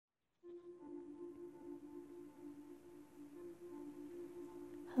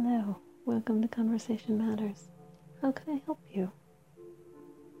Hello, welcome to Conversation Matters. How can I help you?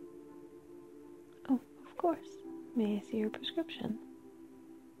 Oh, of course. May I see your prescription?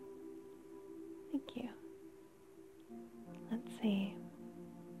 Thank you. Let's see.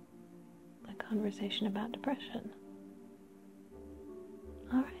 A conversation about depression.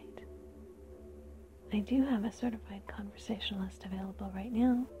 Alright. I do have a certified conversationalist available right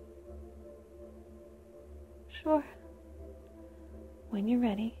now. Sure. When you're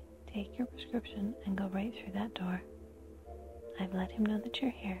ready, take your prescription and go right through that door. I've let him know that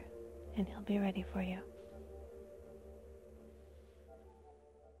you're here, and he'll be ready for you.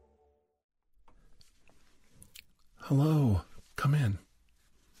 Hello. Come in.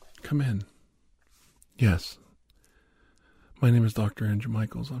 Come in. Yes. My name is Dr. Andrew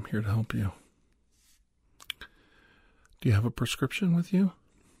Michaels. I'm here to help you. Do you have a prescription with you?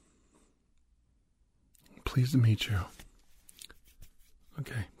 Pleased to meet you.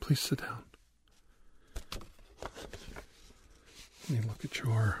 Okay, please sit down. Let me look at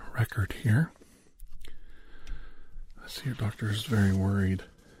your record here. I see your doctor is very worried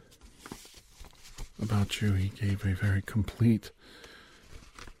about you. He gave a very complete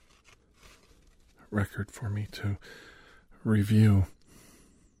record for me to review.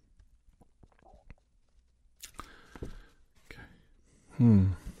 Okay.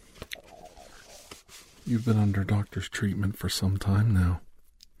 You've been under doctor's treatment for some time now.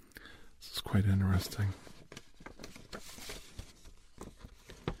 This is quite interesting.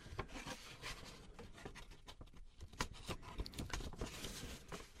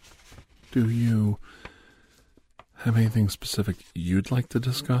 Do you have anything specific you'd like to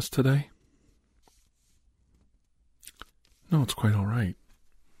discuss today? No, it's quite all right.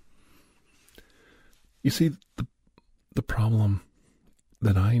 You see, the problem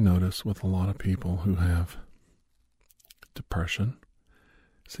that I notice with a lot of people who have depression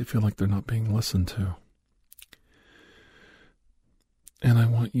is they feel like they're not being listened to. And I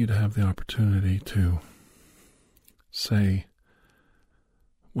want you to have the opportunity to say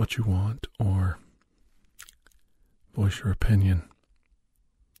what you want or voice your opinion.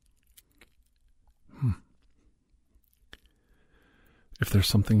 If there's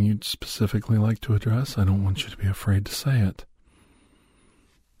something you'd specifically like to address, I don't want you to be afraid to say it.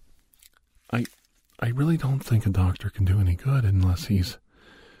 I really don't think a doctor can do any good unless he's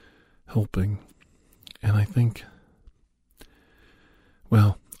helping. And I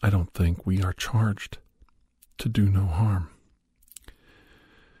don't think we are charged to do no harm.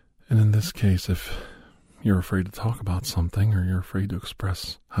 And in this case, if you're afraid to talk about something or you're afraid to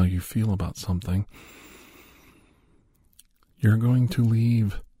express how you feel about something, you're going to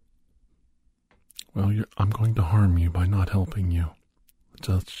leave. I'm going to harm you by not helping you.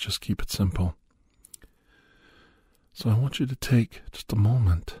 Let's just keep it simple. So I want you to take just a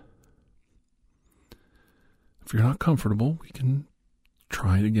moment. If you're not comfortable, we can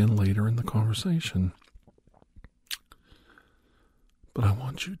try it again later in the conversation. But I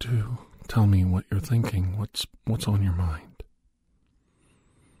want you to tell me what you're thinking, what's on your mind.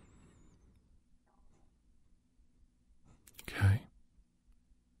 Okay.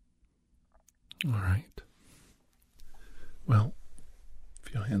 All right. Well,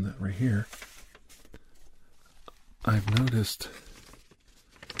 if you'll hand that right here, I've noticed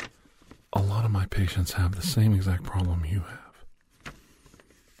a lot of my patients have the same exact problem you have.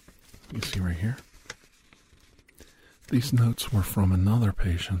 You see right here? These notes were from another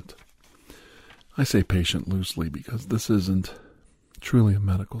patient. I say patient loosely because this isn't truly a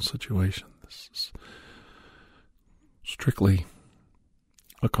medical situation. This is strictly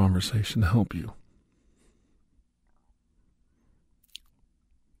a conversation to help you.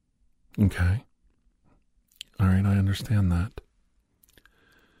 Okay. All right, I understand that.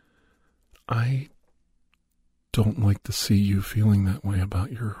 I don't like to see you feeling that way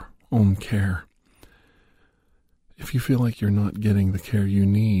about your own care. If you feel like you're not getting the care you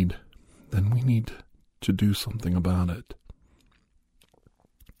need, then we need to do something about it.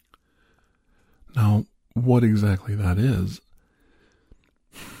 Now, what exactly that is,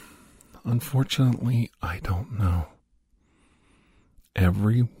 unfortunately, I don't know.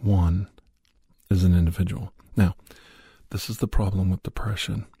 Everyone is an individual. Now, this is the problem with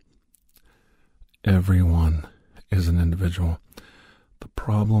depression. Everyone is an individual. The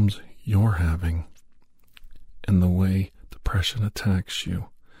problems you're having and the way depression attacks you,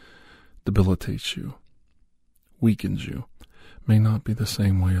 debilitates you, weakens you, may not be the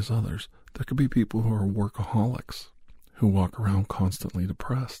same way as others. There could be people who are workaholics, who walk around constantly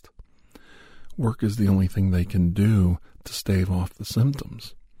depressed. Work is the only thing they can do to stave off the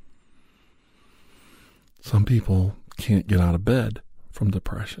symptoms. Some people can't get out of bed from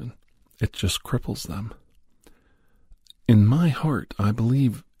depression. It just cripples them. In my heart, I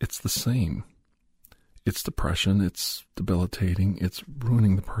believe it's the same. It's depression, it's debilitating, it's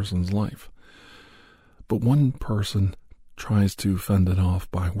ruining the person's life. But one person tries to fend it off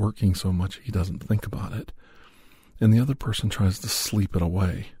by working so much he doesn't think about it, and the other person tries to sleep it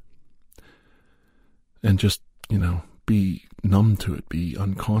away and just, be numb to it, be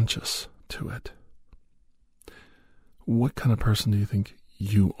unconscious to it. What kind of person do you think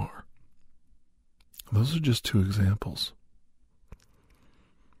you are? Those are just two examples.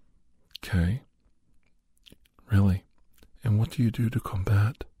 Okay. Really? And what do you do to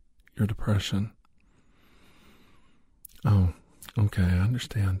combat your depression? Oh, okay, I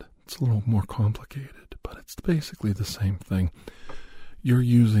understand. It's a little more complicated, but it's basically the same thing. You're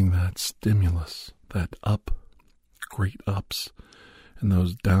using that stimulus, that great ups, and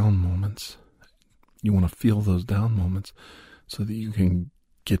those down moments. You want to feel those down moments so that you can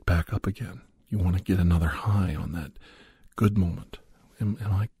get back up again. You want to get another high on that good moment. Am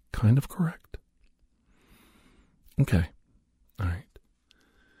I kind of correct? Okay. All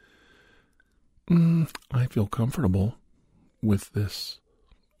right. I feel comfortable with this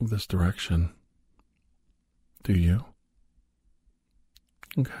direction. Do you?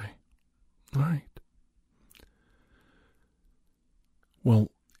 Okay. All right.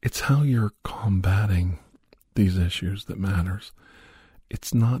 Well, it's how you're combating these issues that matters.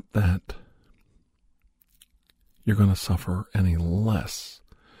 It's not that you're going to suffer any less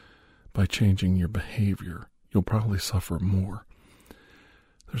by changing your behavior. You'll probably suffer more.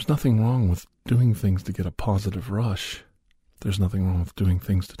 There's nothing wrong with doing things to get a positive rush. There's nothing wrong with doing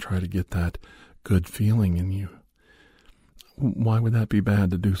things to try to get that good feeling in you. Why would that be bad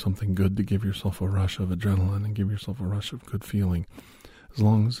to do something good to give yourself a rush of adrenaline and give yourself a rush of good feeling? As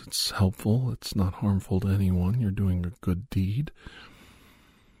long as it's helpful, it's not harmful to anyone, you're doing a good deed.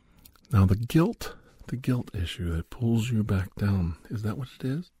 Now the guilt issue that pulls you back down, is that what it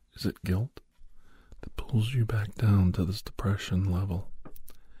is? Is it guilt that pulls you back down to this depression level?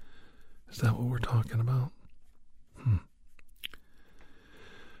 Is that what we're talking about?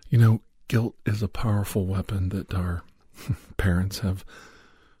 Guilt is a powerful weapon that our parents have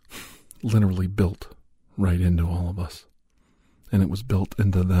literally built right into all of us. And it was built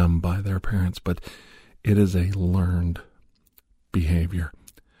into them by their parents, but it is a learned behavior.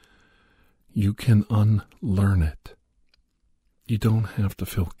 You can unlearn it. You don't have to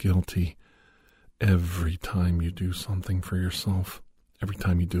feel guilty every time you do something for yourself, every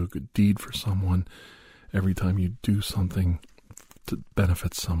time you do a good deed for someone, every time you do something to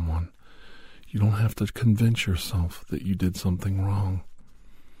benefit someone. You don't have to convince yourself that you did something wrong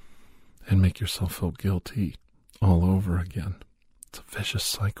and make yourself feel guilty all over again. It's a vicious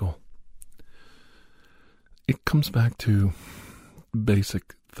cycle. It comes back to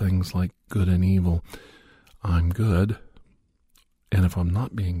basic things like good and evil. I'm good, and if I'm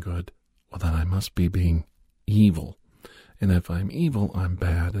not being good, well, then I must be being evil. And if I'm evil, I'm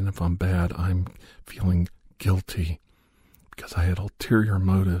bad, and if I'm bad, I'm feeling guilty because I had ulterior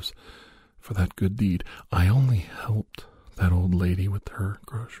motives for that good deed. I only helped that old lady with her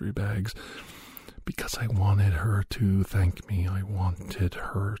grocery bags because I wanted her to thank me. I wanted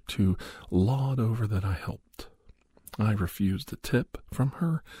her to laud over that I helped. I refused a tip from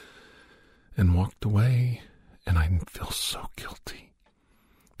her and walked away, and I feel so guilty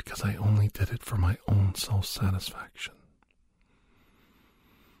because I only did it for my own self-satisfaction.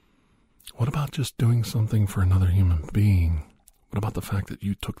 What about just doing something for another human being? What about the fact that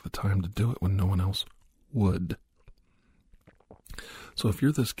you took the time to do it when no one else would? So if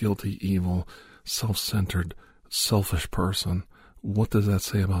you're this guilty, evil, self-centered, selfish person, what does that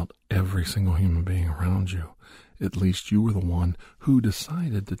say about every single human being around you? At least you were the one who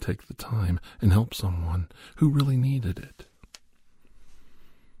decided to take the time and help someone who really needed it.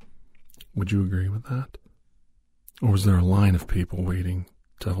 Would you agree with that? Or was there a line of people waiting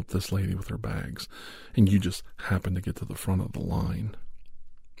to help this lady with her bags, and you just happened to get to the front of the line?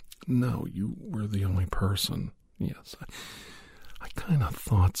 No, you were the only person. Yes, I kind of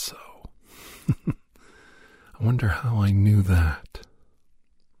thought so. I wonder how I knew that.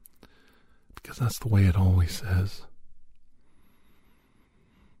 Because that's the way it always is.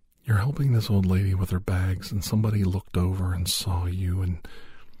 You're helping this old lady with her bags, and somebody looked over and saw you and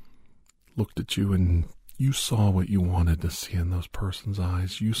looked at you, and you saw what you wanted to see in those person's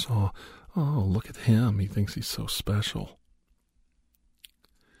eyes. You saw, oh, look at him. He thinks he's so special.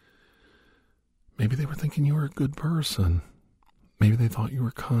 Maybe they were thinking you were a good person. Maybe they thought you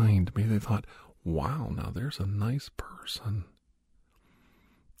were kind. Maybe they thought, wow, now there's a nice person.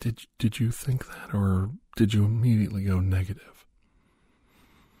 Did you think that, or did you immediately go negative?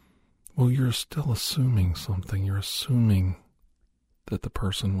 well, you're still assuming something. You're assuming that the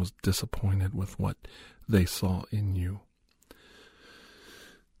person was disappointed with what they saw in you.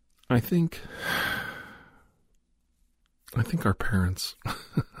 I think our parents, and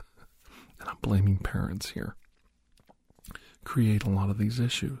I'm blaming parents here, create a lot of these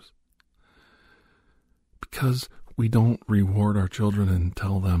issues. Because we don't reward our children and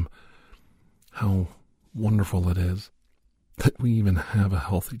tell them how wonderful it is that we even have a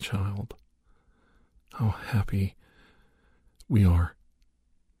healthy child. How happy we are.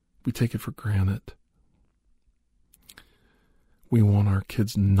 We take it for granted. We want our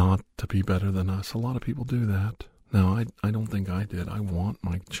kids not to be better than us. A lot of people do that. Now, I don't think I did. I want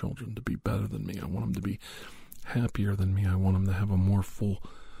my children to be better than me. I want them to be happier than me. I want them to have a more full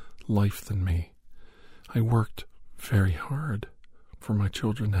life than me. I worked very hard for my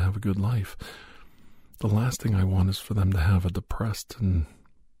children to have a good life. The last thing I want is for them to have a depressed and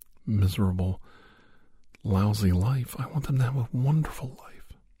miserable, lousy life. I want them to have a wonderful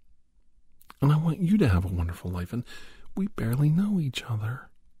life. And I want you to have a wonderful life. And we barely know each other.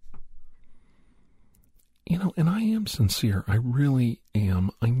 You know, and I am sincere. I really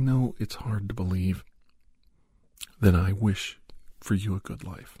am. I know it's hard to believe that I wish for you a good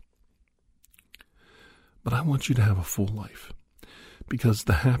life. But I want you to have a full life. Because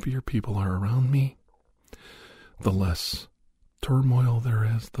the happier people are around me, the less turmoil there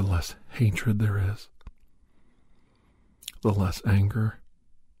is, the less hatred there is, the less anger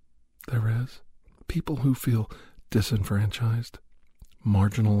there is. People who feel disenfranchised,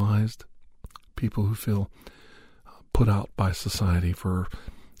 marginalized, people who feel put out by society for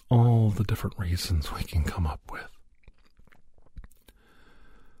all the different reasons we can come up with.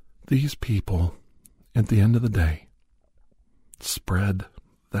 These people, at the end of the day, spread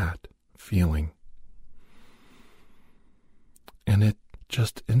that feeling. And it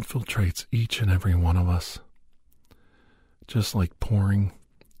just infiltrates each and every one of us. Just like pouring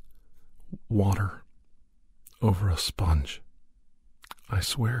water over a sponge. I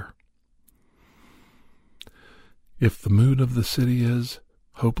swear. If the mood of the city is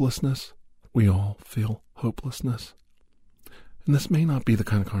hopelessness, we all feel hopelessness. And this may not be the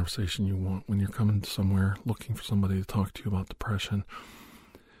kind of conversation you want when you're coming somewhere looking for somebody to talk to you about depression.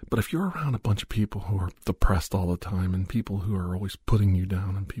 But if you're around a bunch of people who are depressed all the time and people who are always putting you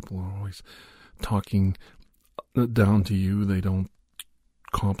down and people who are always talking down to you, they don't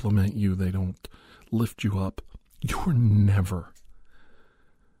compliment you, they don't lift you up, you're never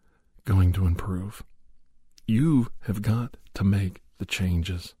going to improve. You have got to make the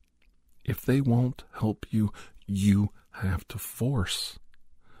changes. If they won't help you, you have to force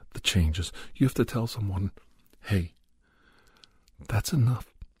the changes. You have to tell someone, hey, that's enough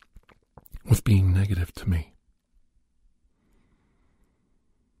with being negative to me.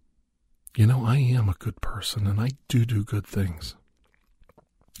 You know, I am a good person and I do good things.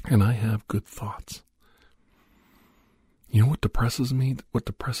 And I have good thoughts. You know what depresses me? What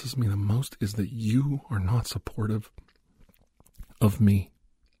depresses me the most is that you are not supportive of me.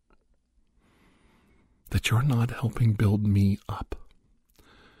 That you're not helping build me up.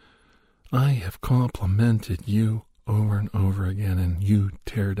 I have complimented you over and over again, and you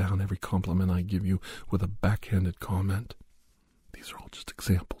tear down every compliment I give you with a backhanded comment. These are all just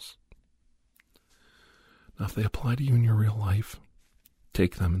examples. Now, if they apply to you in your real life,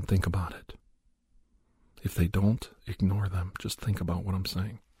 take them and think about it. If they don't, ignore them. Just think about what I'm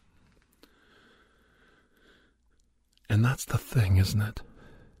saying. And that's the thing, isn't it?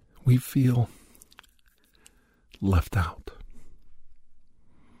 We feel left out.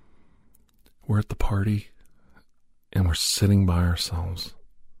 We're at the party and we're sitting by ourselves.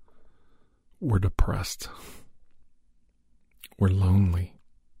 We're depressed. We're lonely.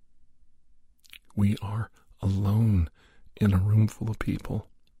 We are alone in a room full of people.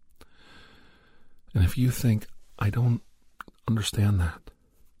 And if you think, I don't understand that,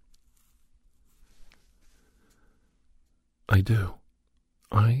 I do.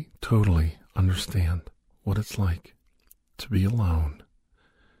 I totally understand what it's like to be alone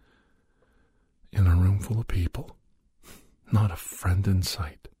in a room full of people, not a friend in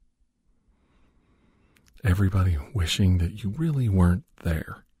sight. Everybody wishing that you really weren't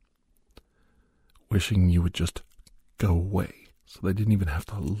there, wishing you would just go away so they didn't even have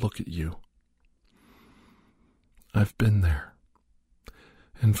to look at you. I've been there,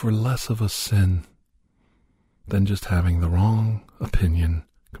 and for less of a sin than just having the wrong opinion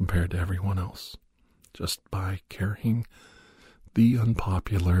compared to everyone else, just by carrying the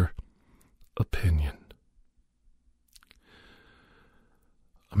unpopular opinion.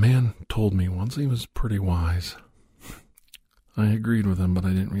 A man told me once, he was pretty wise. I agreed with him, but I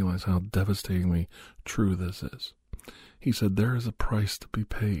didn't realize how devastatingly true this is. He said, there is a price to be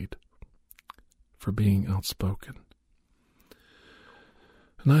paid for being outspoken.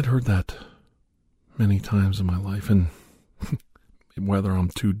 And I'd heard that many times in my life, and whether I'm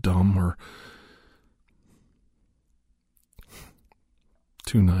too dumb or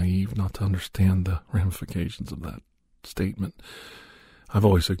too naive not to understand the ramifications of that statement, I've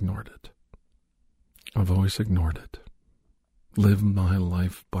always ignored it. I've always ignored it. Lived my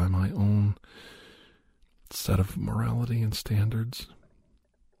life by my own set of morality and standards.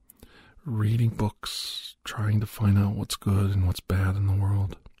 Reading books, trying to find out what's good and what's bad in the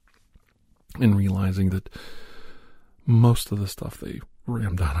world. And realizing that most of the stuff they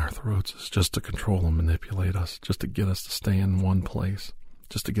ram down our throats is just to control and manipulate us, just to get us to stay in one place,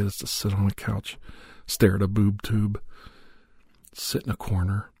 just to get us to sit on a couch, stare at a boob tube, sit in a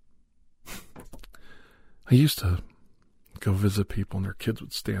corner. I used to go visit people and their kids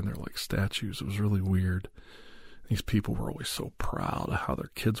would stand there like statues. It was really weird. These people were always so proud of how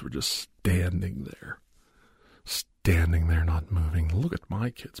their kids were just standing there, not moving. Look at my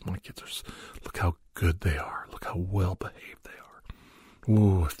kids. My kids are, look how good they are. Look how well behaved they are.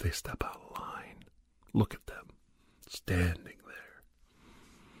 Ooh, if they step out of line, look at them standing there.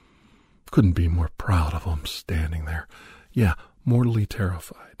 Couldn't be more proud of them standing there. Yeah, mortally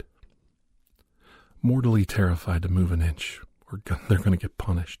terrified. Mortally terrified to move an inch or they're going to get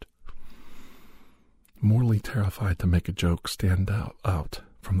punished. Mortally terrified to make a joke, stand out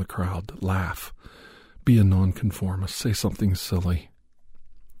from the crowd, laugh, be a nonconformist, say something silly.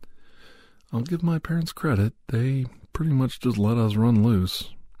 I'll give my parents credit. They pretty much just let us run loose.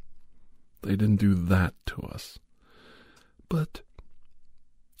 They didn't do that to us. But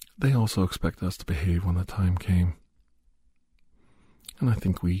they also expect us to behave when the time came. And I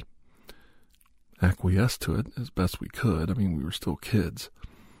think we acquiesced to it as best we could. I mean, we were still kids.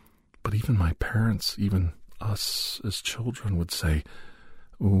 But even my parents, even us as children would say,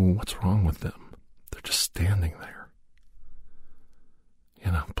 "Ooh, what's wrong with them? They're just standing there.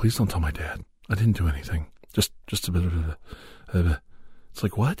 You know, please don't tell my dad. I didn't do anything. Just a bit of a..." It's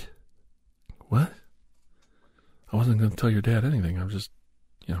like, what? What? I wasn't going to tell your dad anything. I was just,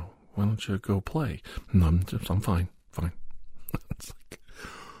 why don't you go play? No, I'm fine. Fine. It's like,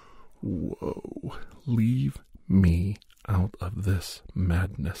 whoa. Leave me out of this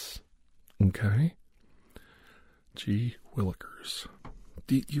madness. Okay? Gee willikers.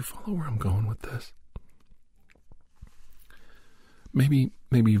 Do you follow where I'm going with this? Maybe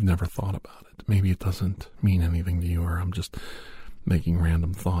you've never thought about it. Maybe it doesn't mean anything to you, or I'm just making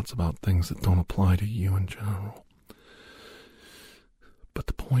random thoughts about things that don't apply to you in general. But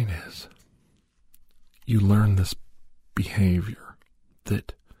the point is, you learn this behavior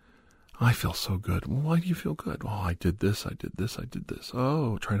that I feel so good. Well, why do you feel good? Well, I did this.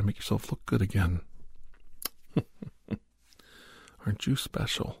 Oh, try to make yourself look good again. Aren't you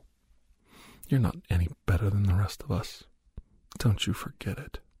special? You're not any better than the rest of us. Don't you forget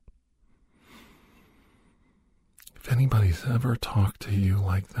it. If anybody's ever talked to you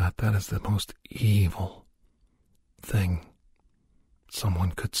like that, that is the most evil thing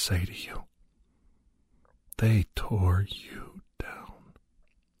someone could say to you. They tore you down.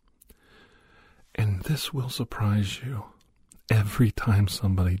 And this will surprise you. Every time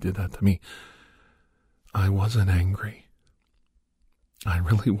somebody did that to me, I wasn't angry. I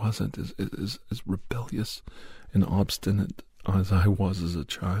really wasn't as rebellious and obstinate as I was as a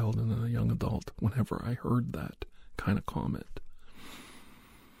child and a young adult whenever I heard that kind of comment.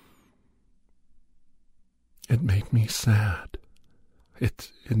 It made me sad.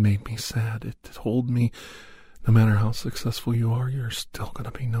 It made me sad. It told me, no matter how successful you are, you're still going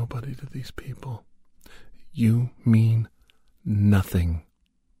to be nobody to these people. You mean nothing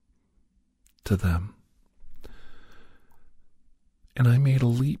to them. And I made a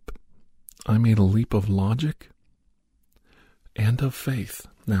leap. I made a leap of logic and of faith.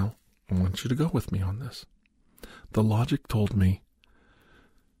 Now, I want you to go with me on this. The logic told me,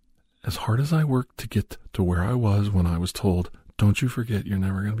 as hard as I worked to get to where I was when I was told, don't you forget, you're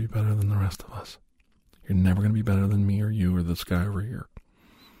never going to be better than the rest of us. You're never going to be better than me or you or this guy over here.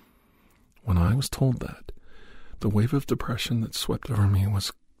 When I was told that, the wave of depression that swept over me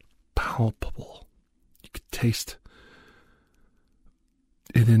was palpable. You could taste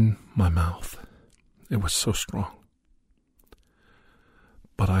it in my mouth. It was so strong.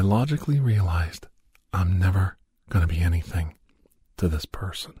 But I logically realized I'm never going to be anything to this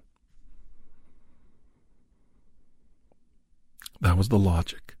person. That was the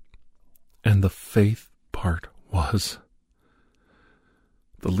logic. And the faith part was,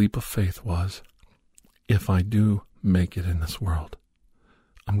 the leap of faith was, if I do make it in this world.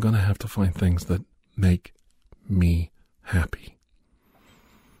 I'm going to have to find things that make me happy.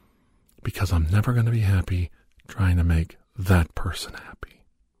 Because I'm never going to be happy trying to make that person happy.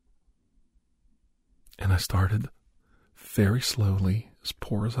 And I started very slowly, as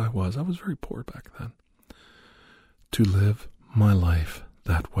poor as I was very poor back then, to live my life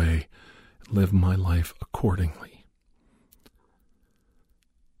that way, live my life accordingly.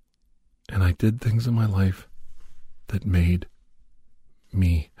 And I did things in my life that made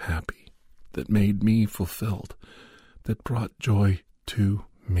me happy, that made me fulfilled, that brought joy to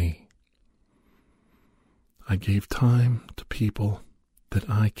me. I gave time to people that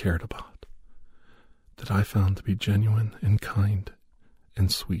I cared about, that I found to be genuine and kind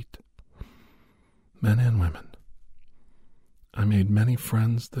and sweet, men and women. I made many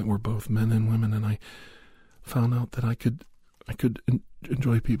friends that were both men and women, and I found out that I could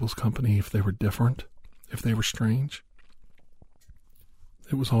enjoy people's company if they were different, if they were strange.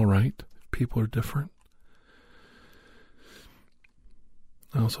 It was all right. People are different.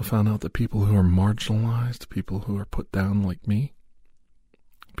 I also found out that people who are marginalized, people who are put down like me,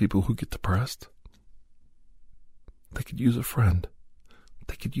 people who get depressed, they could use a friend.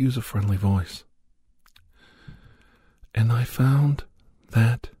 They could use a friendly voice. And I found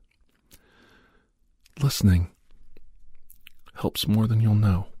that listening helps more than you'll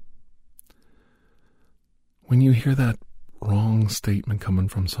know. When you hear that wrong statement coming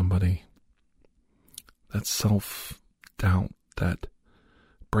from somebody, that self-doubt, that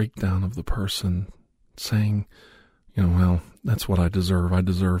breakdown of the person saying, well, that's what I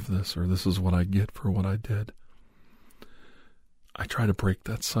deserve this, or this is what I get for what I did. I try to break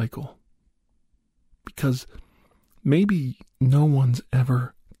that cycle. Because maybe no one's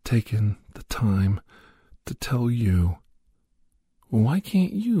ever taken the time to tell you, well, why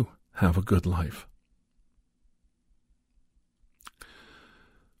can't you have a good life?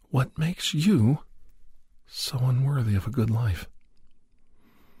 What makes you so unworthy of a good life?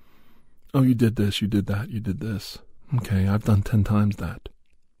 Oh, you did this, you did that, you did this. Okay, I've done 10 times that.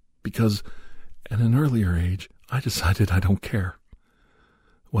 Because at an earlier age, I decided I don't care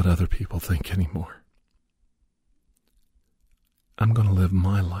what other people think anymore. I'm going to live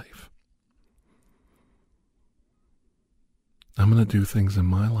my life. I'm going to do things in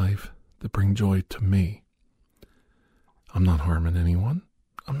my life that bring joy to me. I'm not harming anyone.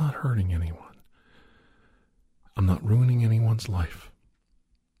 I'm not hurting anyone. I'm not ruining anyone's life.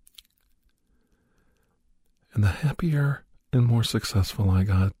 And the happier and more successful I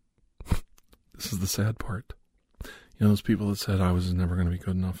got, this is the sad part. Those people that said I was never going to be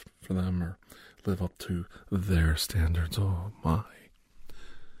good enough for them or live up to their standards, oh my.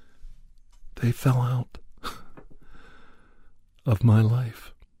 They fell out of my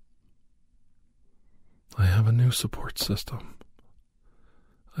life. I have a new support system.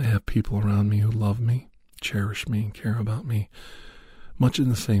 I have people around me who love me, cherish me, and care about me, much in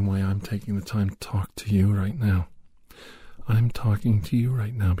the same way I'm taking the time to talk to you right now. I'm talking to you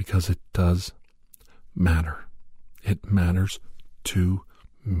right now because it does matter. It matters to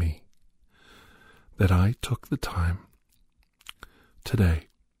me that I took the time today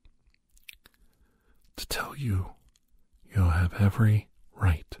to tell you you'll have every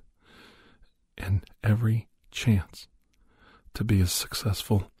right and every chance to be as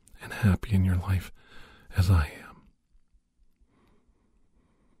successful and happy in your life as I am.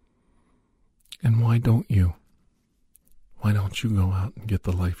 And why don't you? Why don't you go out and get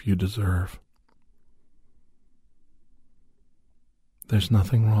the life you deserve? There's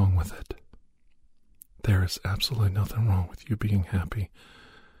nothing wrong with it. There is absolutely nothing wrong with you being happy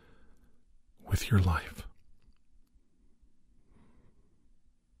with your life.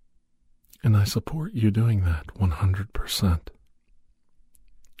 And I support you doing that 100%.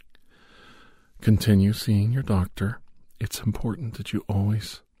 Continue seeing your doctor. It's important that you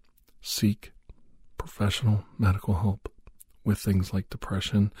always seek professional medical help with things like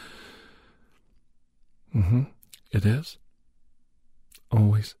depression. It is.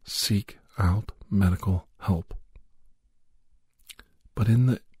 Always seek out medical help. But in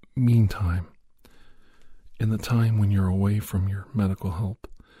the meantime, in the time when you're away from your medical help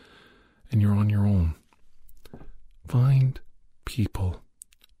and you're on your own, find people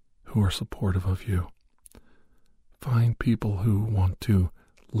who are supportive of you. Find people who want to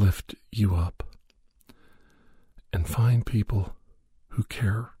lift you up. And find people who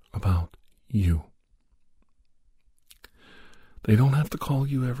care about you. They don't have to call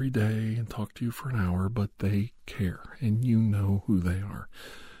you every day and talk to you for an hour, but they care, and you know who they are.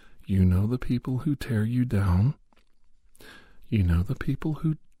 You know the people who tear you down. You know the people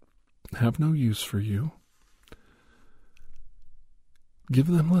who have no use for you. Give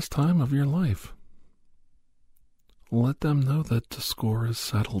them less time of your life. Let them know that the score is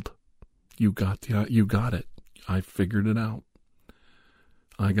settled. You got it. I figured it out.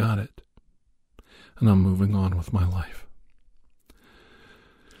 I got it. And I'm moving on with my life.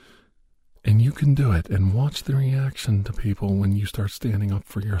 And you can do it, and watch the reaction to people when you start standing up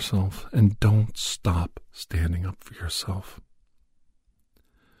for yourself. And don't stop standing up for yourself.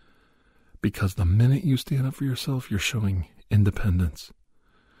 Because the minute you stand up for yourself, you're showing independence.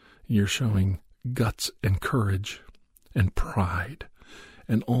 You're showing guts and courage and pride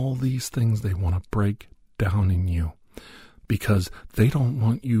and all these things they want to break down in you, because they don't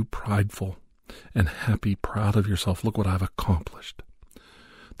want you prideful and happy, proud of yourself. Look what I've accomplished.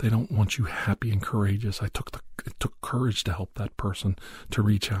 They don't want you happy and courageous. It took courage to help that person to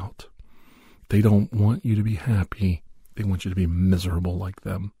reach out. They don't want you to be happy. They want you to be miserable like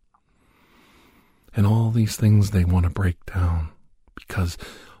them. And all these things they want to break down, because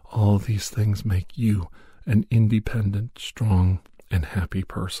all these things make you an independent, strong, and happy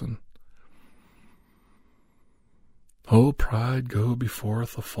person. Oh, pride go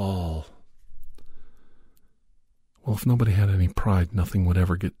beforeth a fall. Well, if nobody had any pride, nothing would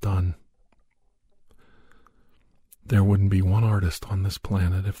ever get done. There wouldn't be one artist on this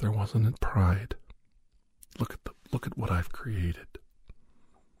planet if there wasn't pride. Look at what I've created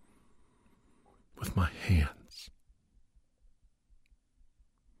with my hands.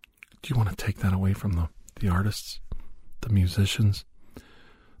 Do you want to take that away from the artists, the musicians,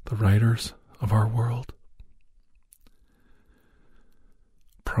 the writers of our world?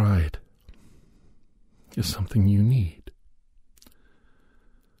 Pride is something you need.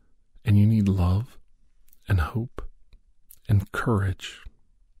 And you need love and hope and courage.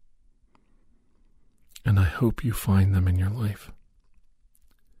 And I hope you find them in your life.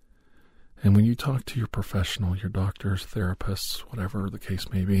 And when you talk to your professional, your doctors, therapists, whatever the case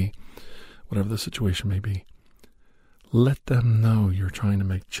may be, whatever the situation may be, let them know you're trying to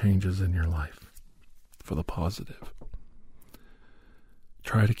make changes in your life for the positive.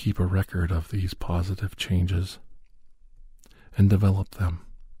 Try to keep a record of these positive changes and develop them.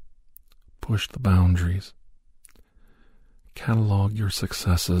 Push the boundaries. Catalog your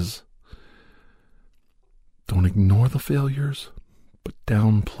successes. Don't ignore the failures, but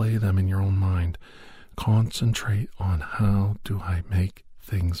downplay them in your own mind. Concentrate on how do I make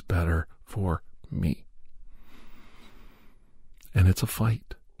things better for me. And it's a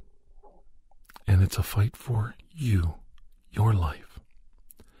fight. And it's a fight for you, your life.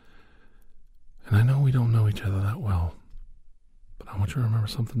 And I know we don't know each other that well, but I want you to remember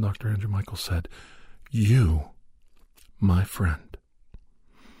something Dr. Andrew Michael said. You, my friend,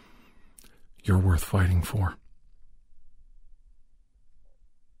 you're worth fighting for.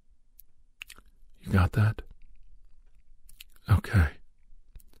 You got that? Okay.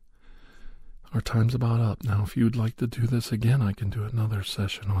 Our time's about up. Now, if you'd like to do this again, I can do another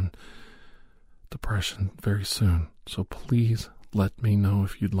session on depression very soon. So please let me know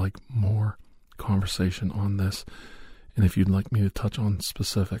if you'd like more conversation on this, and if you'd like me to touch on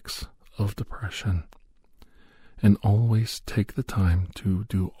specifics of depression. And always take the time to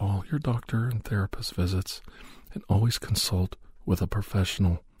do all your doctor and therapist visits, and always consult with a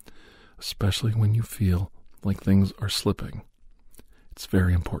professional, especially when you feel like things are slipping. It's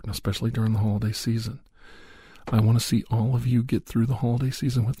very important, especially during the holiday season. I want to see all of you get through the holiday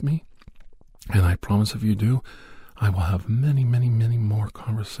season with me, and I promise if you do, I will have many, many, many more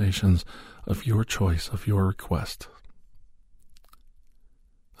conversations of your choice, of your request.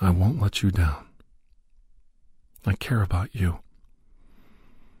 I won't let you down. I care about you.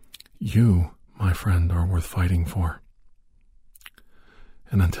 You, my friend, are worth fighting for.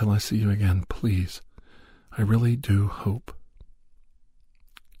 And until I see you again, please, I really do hope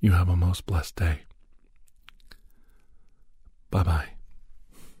you have a most blessed day. Bye-bye.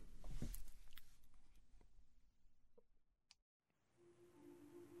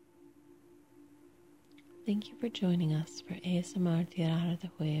 Thank you for joining us for ASMR Tirar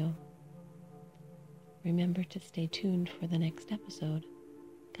de Juego. Remember to stay tuned for the next episode,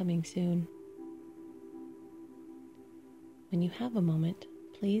 coming soon. When you have a moment,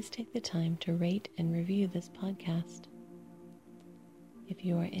 please take the time to rate and review this podcast. If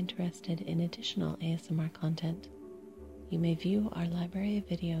you are interested in additional ASMR content, you may view our library of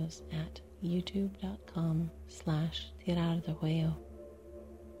videos at youtube.com/Tirar de Juego.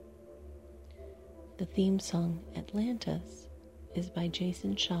 The theme song, Atlantis, is by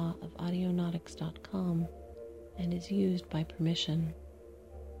Jason Shaw of Audionautics.com and is used by permission.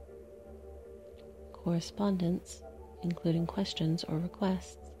 Correspondence, including questions or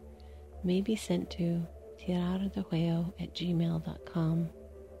requests, may be sent to tirardejuego@gmail.com.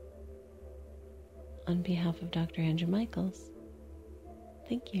 On behalf of Dr. Andrew Michaels,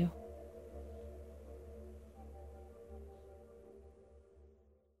 thank you.